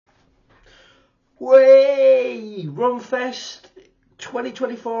Way! Rumfest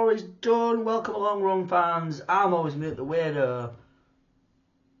 2024 is done. Welcome along, Rum fans. I'm always the weirdo.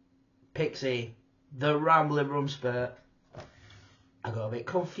 Pixie, the rambling rumspert. I got a bit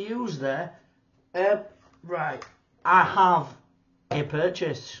confused there. Right, I have a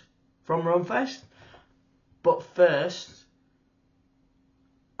purchase from Rumfest, but first,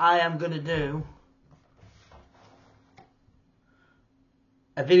 I am going to do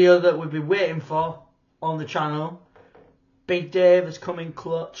a video that we've been waiting for on the channel. Big Dave has come in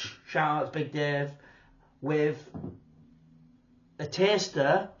clutch, shout out to Big Dave, with a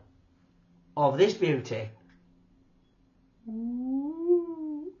taster of this beauty.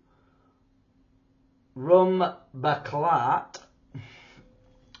 Rumbaclaat.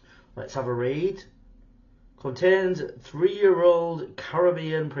 Let's have a read. Contains 3-year-old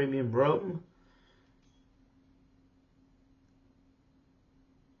Caribbean premium rum.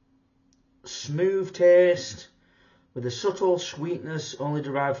 Smooth taste with a subtle sweetness only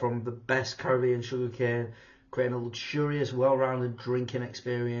derived from the best Caribbean sugarcane, creating a luxurious, well-rounded drinking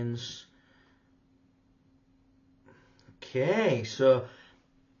experience. Okay, so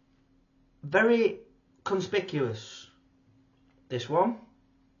very conspicuous, this one.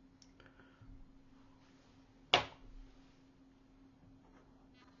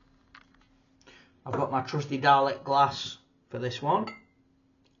 I've got my trusty Dalek glass for this one.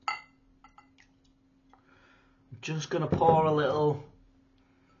 Just going to pour a little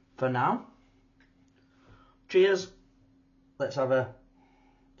for now. Cheers. Let's have a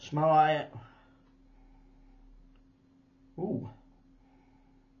smell at it. Ooh.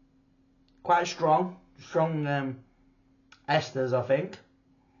 Quite strong esters, I think.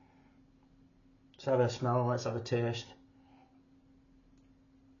 Let's have a smell, let's have a taste.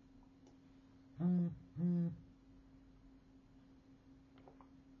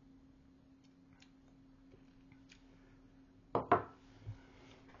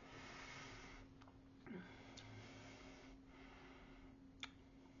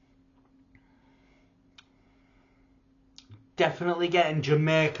 Definitely getting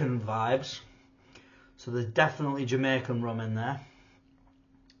Jamaican vibes. So there's definitely Jamaican rum in there.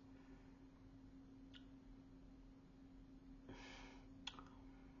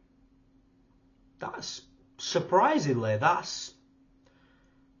 That's surprisingly, that's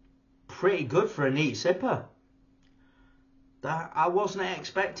pretty good for a neat sipper. That I wasn't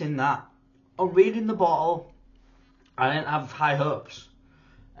expecting that. On reading the bottle, I didn't have high hopes.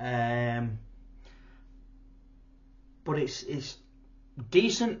 But it's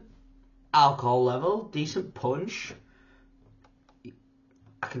decent alcohol level, decent punch.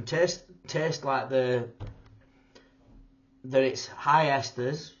 I can taste like that it's high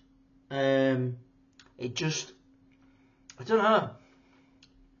esters. It just, I don't know.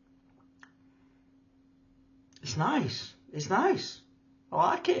 It's nice. It's nice. I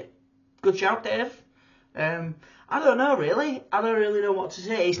like it. Good shout, Dave. I don't know really. I don't really know what to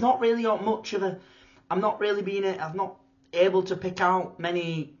say. It's not really got much of a. I'm not able to pick out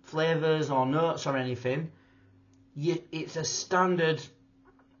many flavours or notes or anything. It's a standard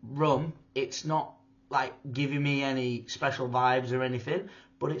rum. It's not like giving me any special vibes or anything,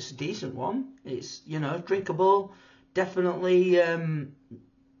 but it's a decent one. It's, you know, drinkable. Definitely, you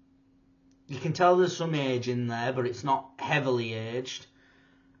can tell there's some age in there, but it's not heavily aged.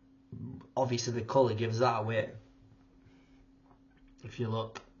 Obviously, the colour gives that away. If you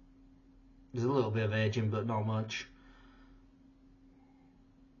look, there's a little bit of aging, but not much.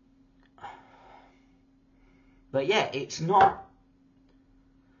 But yeah, it's not.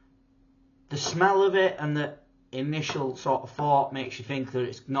 The smell of it and the initial sort of thought makes you think that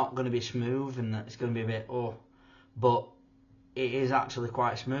it's not going to be smooth and that it's going to be a bit but it is actually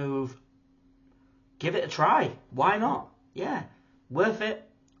quite smooth. Give it a try. Why not? Yeah, worth it.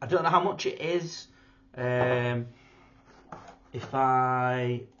 I don't know how much it is.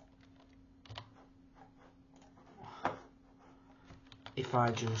 If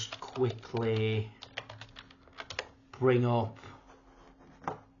I just quickly bring up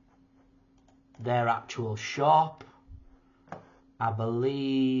their actual shop, I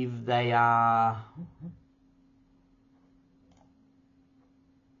believe they are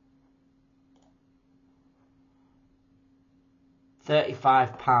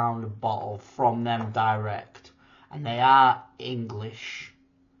 £35 a bottle from them direct, and they are English.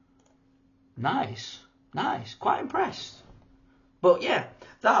 Nice, quite impressed. But yeah,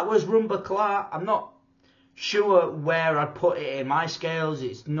 that was Rumbaclaat. I'm not sure where I'd put it in my scales.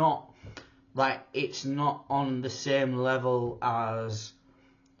 It's not on the same level as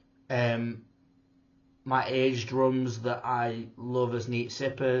my aged rums that I love as neat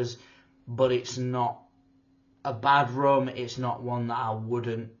sippers. but it's not a bad rum. It's not one that I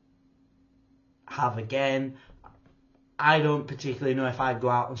wouldn't have again. I don't particularly know if I'd go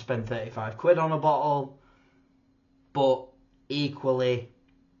out and spend 35 quid on a bottle, but equally,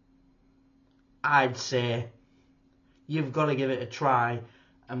 I'd say you've got to give it a try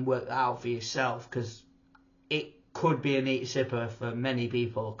and work that out for yourself, because it could be a neat sipper for many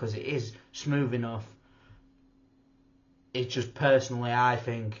people because it is smooth enough. It's just personally, I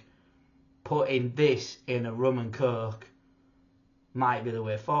think putting this in a rum and coke might be the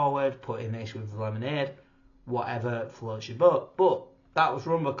way forward. Putting this with lemonade, whatever floats your boat. But that was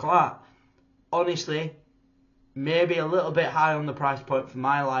Rumbaclaat. Honestly, maybe a little bit high on the price point for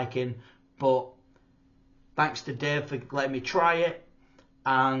my liking, but thanks to Dave for letting me try it.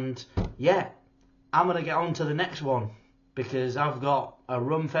 And yeah, I'm going to get on to the next one because I've got a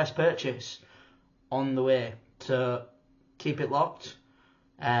Rumfest purchase on the way. So keep it locked.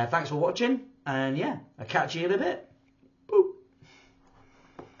 Thanks for watching, and yeah, I'll catch you in a bit.